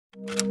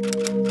Of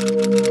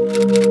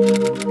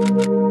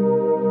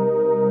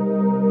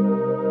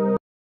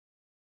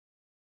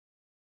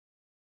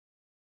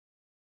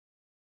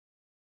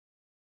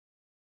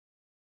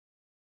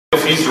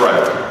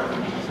Israel,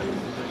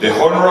 the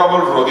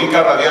Honorable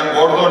Rodica Radian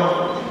Gordon,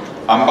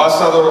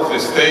 Ambassador of the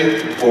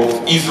State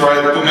of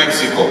Israel to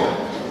Mexico,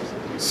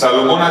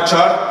 Salomon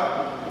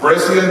Achar,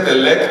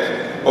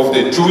 President-elect of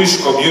the Jewish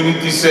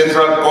Community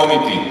Central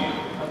Committee,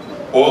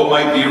 all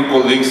my dear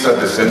colleagues at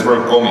the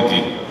Central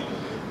Committee,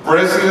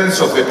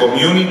 presidents of the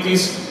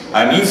communities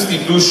and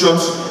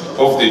institutions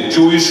of the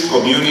Jewish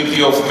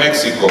community of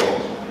Mexico,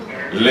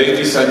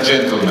 ladies and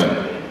gentlemen,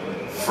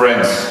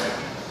 friends,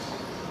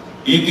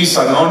 it is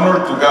an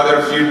honor to gather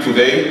here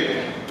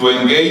today to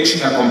engage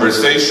in a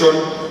conversation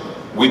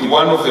with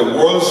one of the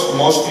world's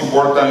most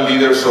important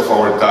leaders of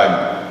our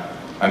time,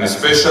 and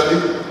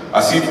especially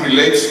as it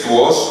relates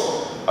to us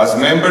as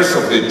members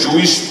of the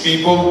Jewish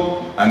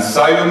people and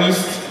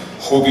Zionists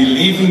who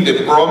believe in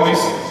the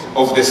promise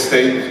of the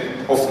State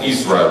of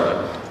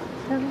Israel.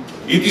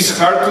 It is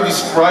hard to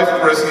describe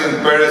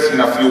President Perez in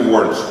a few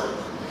words,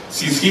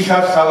 since he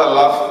has had a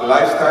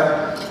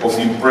lifetime of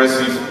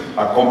impressive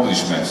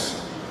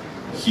accomplishments.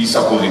 He is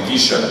a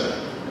politician,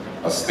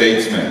 a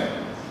statesman,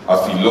 a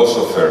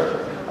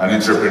philosopher, an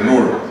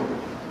entrepreneur.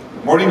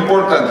 More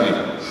importantly,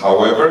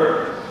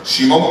 however,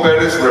 Shimon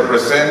Peres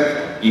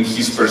represents in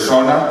his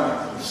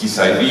persona, his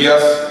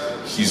ideas,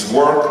 his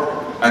work,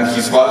 and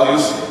his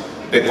values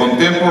the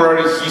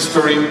contemporary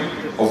history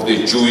of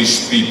the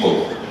Jewish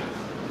people.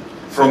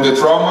 From the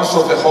traumas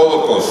of the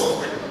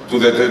Holocaust to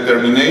the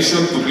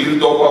determination to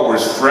build up our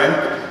strength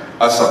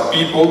as a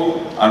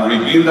people and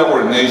rebuild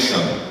our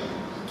nation,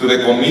 to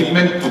the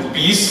commitment to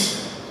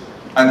peace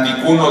and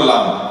tikkun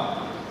olam,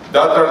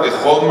 that are the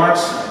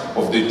hallmarks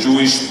of the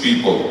Jewish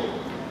people.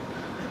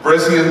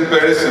 President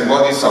Perez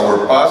embodies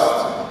our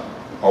past,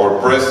 our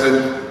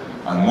present,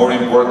 and more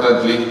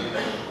importantly,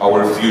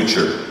 our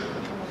future.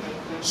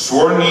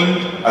 Sworn in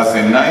as the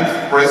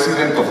 9th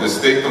President of the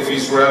State of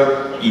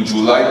Israel in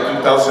July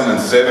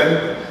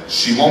 2007,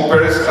 Shimon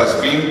Peres has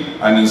been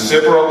an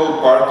inseparable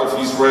part of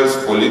Israel's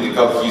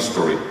political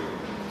history.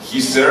 He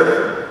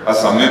served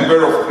as a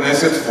member of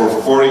Knesset for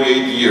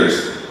 48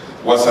 years,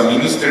 was a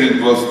minister in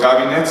 12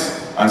 cabinets,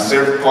 and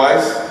served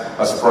twice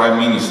as Prime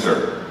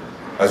Minister.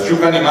 As you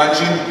can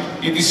imagine,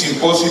 it is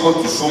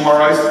impossible to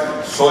summarize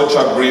such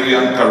a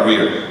brilliant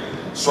career.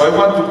 So I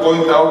want to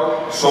point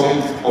out some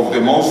of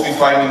the most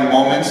defining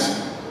moments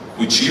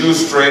which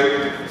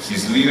illustrate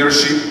his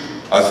leadership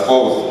as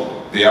both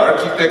the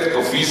architect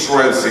of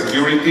Israel's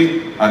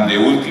security and the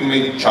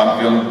ultimate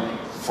champion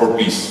for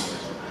peace.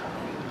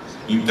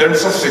 In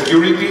terms of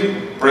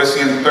security,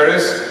 President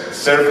Perez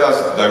served as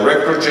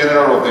Director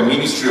General of the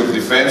Ministry of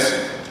Defense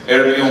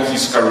early on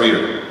his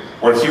career,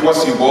 where he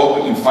was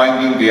involved in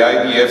finding the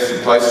IDF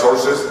supply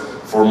sources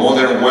for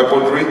modern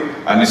weaponry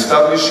and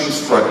establishing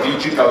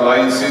strategic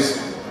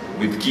alliances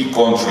with key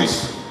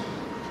countries.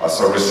 As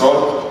a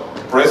result,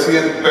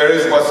 President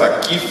Perez was a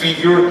key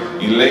figure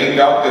in laying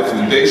out the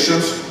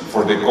foundations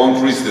for the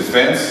country's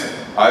defense,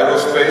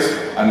 aerospace,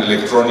 and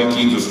electronic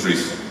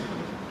industries.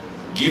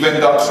 Given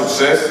that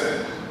success,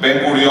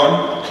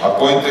 Ben-Gurion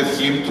appointed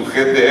him to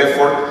head the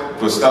effort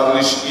to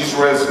establish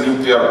Israel's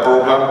nuclear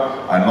program,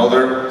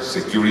 another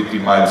security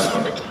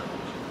milestone.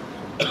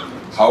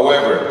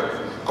 However,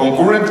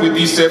 concurrent with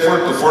this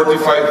effort to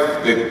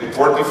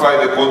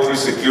fortify the country's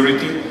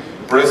security,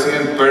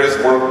 President Perez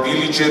worked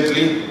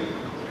diligently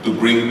to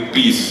bring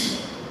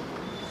peace.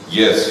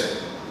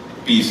 Yes,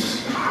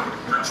 peace.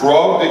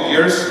 Throughout the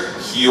years,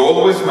 he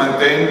always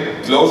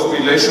maintained close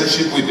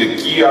relationship with the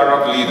key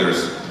Arab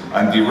leaders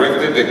and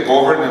directed the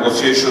covert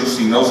negotiations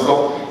in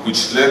Oslo,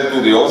 which led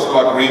to the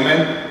Oslo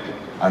Agreement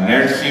and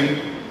earned him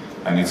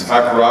and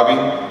Yitzhak Rabin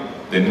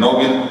the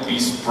Nobel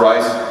Peace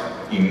Prize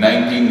in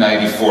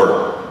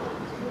 1994.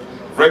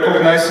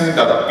 Recognizing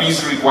that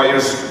peace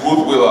requires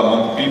goodwill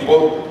among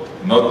people,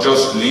 not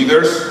just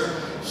leaders,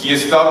 he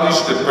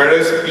established the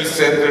Perez Peace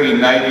Center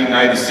in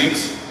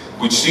 1996,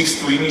 which seeks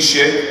to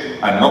initiate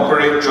and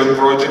operate joint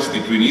projects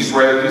between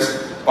Israelis,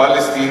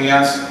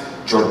 Palestinians,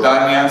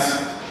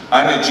 Jordanians,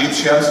 and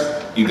Egyptians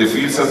in the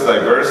fields as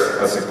diverse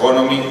as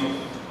economy,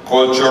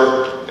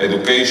 culture,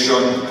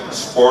 education,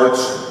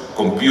 sports,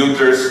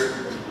 computers,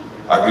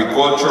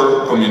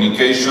 agriculture,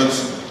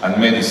 communications, and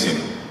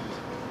medicine.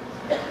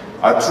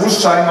 A true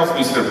sign of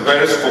Mr.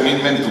 Perez's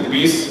commitment to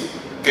peace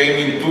came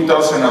in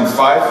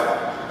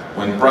 2005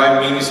 when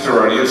Prime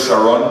Minister Ariel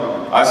Sharon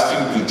asked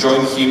him to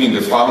join him in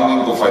the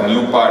founding of a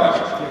new party,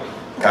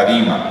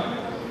 Kadima,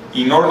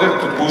 in order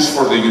to push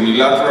for the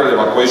unilateral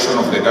evacuation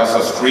of the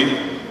Gaza Strip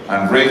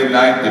and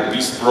reignite the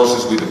peace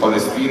process with the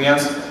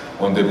Palestinians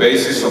on the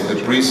basis of the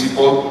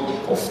principle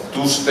of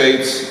 2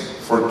 states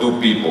for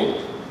 2 people.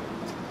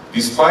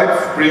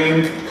 Despite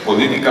being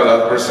political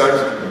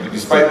adversaries,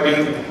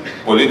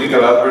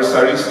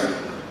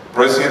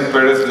 President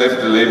Perez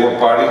left the Labour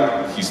Party,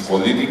 his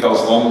political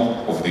home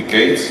of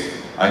decades,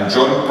 and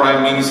joined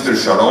Prime Minister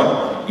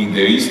Sharon in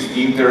the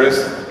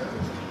interest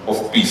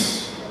of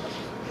peace.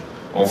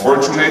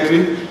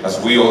 Unfortunately,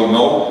 as we all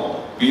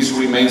know, peace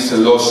remains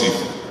elusive,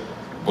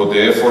 but the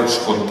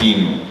efforts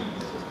continue.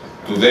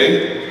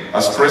 Today,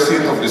 as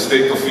President of the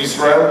State of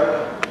Israel,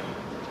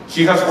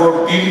 he has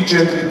worked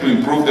diligently to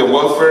improve the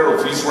welfare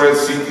of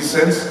Israel's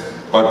citizens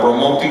by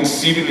promoting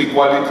civil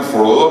equality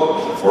for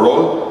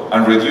all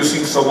and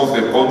reducing some of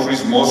the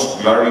country's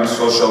most glaring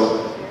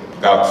social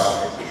gaps.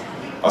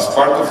 As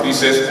part of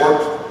this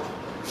effort,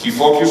 he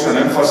focused on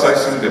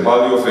emphasizing the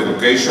value of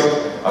education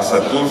as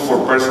a tool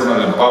for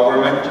personal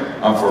empowerment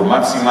and for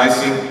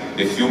maximizing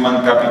the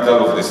human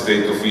capital of the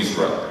State of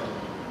Israel.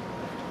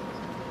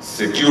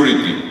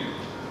 Security,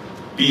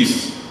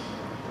 peace,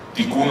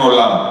 tikkun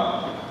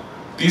olam.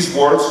 These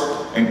words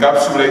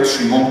encapsulate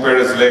Shimon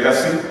Peres'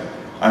 legacy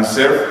and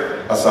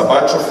serve as a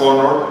badge of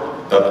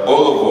honor that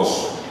all of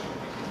us,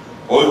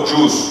 all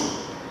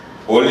Jews,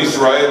 all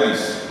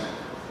Israelis,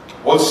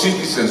 all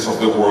citizens of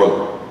the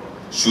world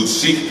should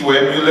seek to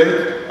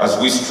emulate as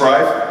we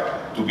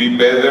strive to be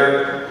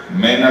better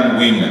men and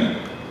women.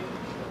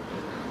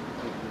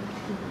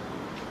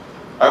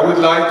 I would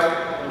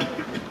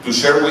like to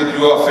share with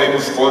you a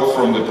famous quote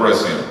from the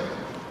President.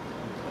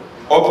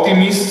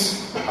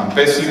 Optimists and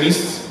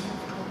pessimists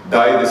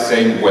die the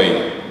same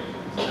way.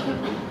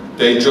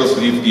 They just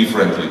live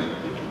differently.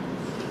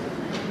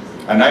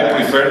 And I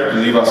prefer to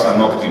live as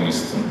an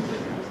optimist.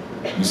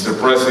 Mr.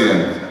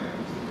 President,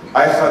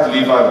 I had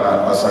lived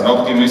as an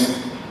optimist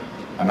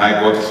and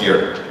I got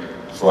here.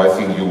 So I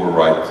think you were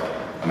right,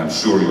 and I'm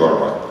sure you are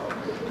right.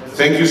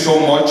 Thank you so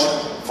much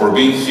for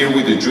being here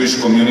with the Jewish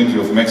community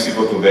of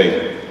Mexico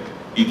today.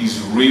 It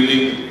is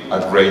really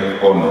a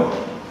great honor.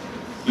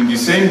 In the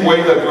same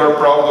way that we are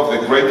proud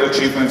of the great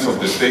achievements of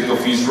the State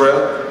of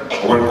Israel,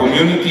 our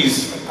community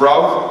is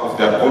proud of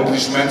the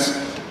accomplishments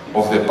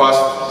of the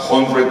past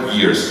 100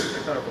 years.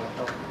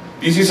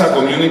 This is a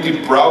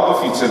community proud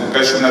of its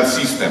educational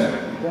system.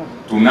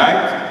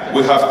 Tonight,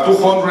 we have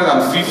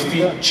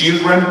 250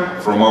 children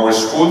from our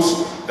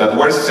schools that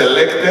were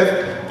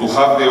selected to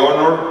have the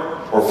honor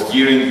of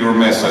hearing your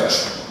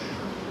message.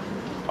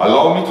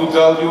 Allow me to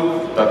tell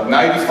you that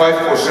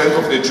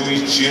 95% of the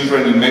Jewish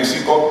children in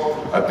Mexico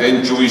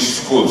attend Jewish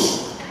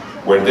schools,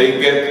 where they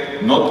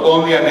get not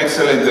only an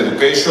excellent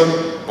education,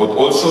 but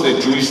also the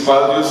Jewish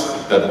values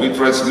that we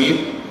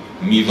transmit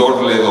midor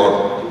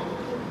ledor.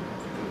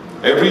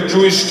 Every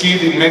Jewish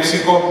kid in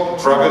Mexico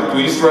traveled to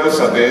Israel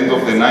at the end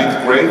of the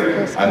 9th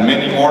grade, and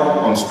many more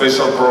on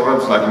special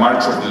programs like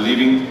March of the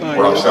Living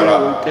or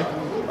Achar.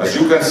 As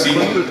you can see,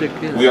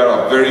 we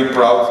are a very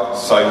proud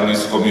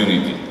Zionist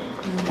community.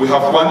 We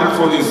have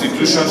wonderful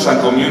institutions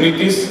and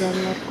communities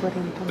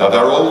that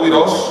are all with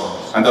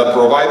us and that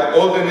provide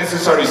all the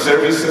necessary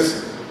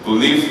services to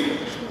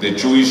live the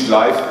Jewish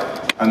life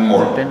and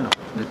more.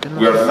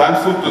 We are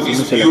thankful to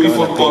this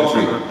beautiful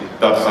country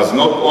that has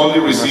not only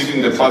received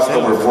in the past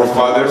our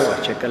forefathers,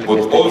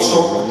 but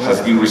also has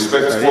been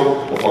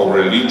respectful of our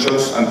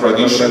religions and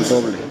traditions.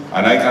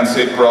 And I can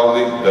say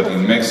proudly that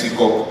in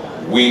Mexico,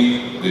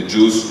 we, the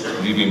Jews,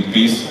 live in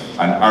peace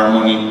and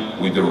harmony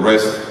with the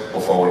rest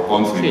of our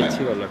countrymen.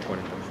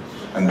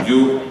 And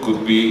you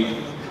could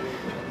be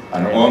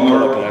an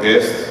honored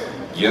guest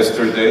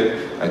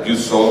yesterday, and you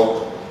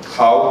saw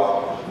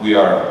how we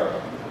are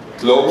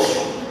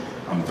close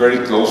and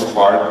very close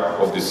part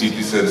of the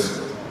citizens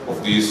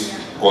of this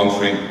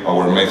country,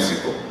 our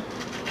Mexico.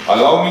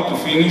 Allow me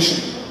to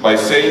finish by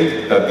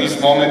saying that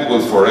this moment will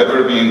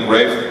forever be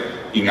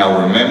engraved in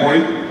our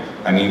memory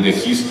and in the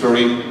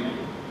history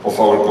of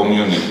our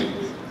community,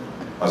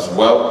 as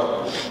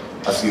well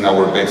as in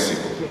our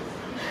Mexico.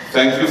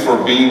 Thank you for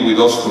being with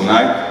us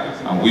tonight,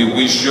 and we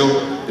wish you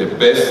the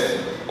best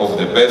of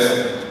the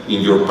best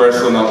in your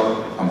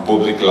personal and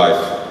public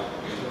life.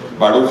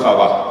 Baruch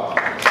haba.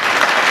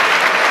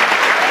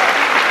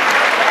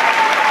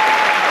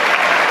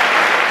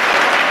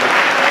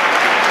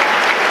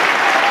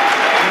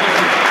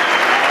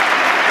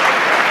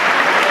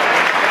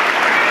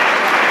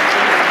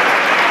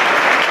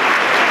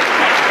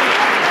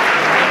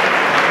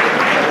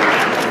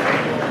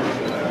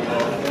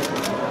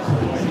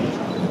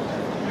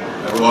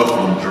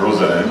 From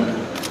Jerusalem,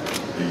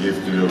 a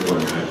gift to your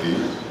community.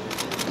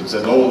 It's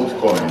an old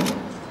coin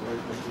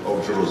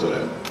of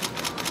Jerusalem.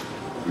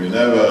 We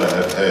never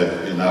have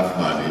had enough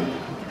money,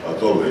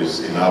 but always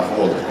enough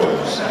old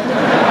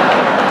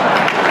coins.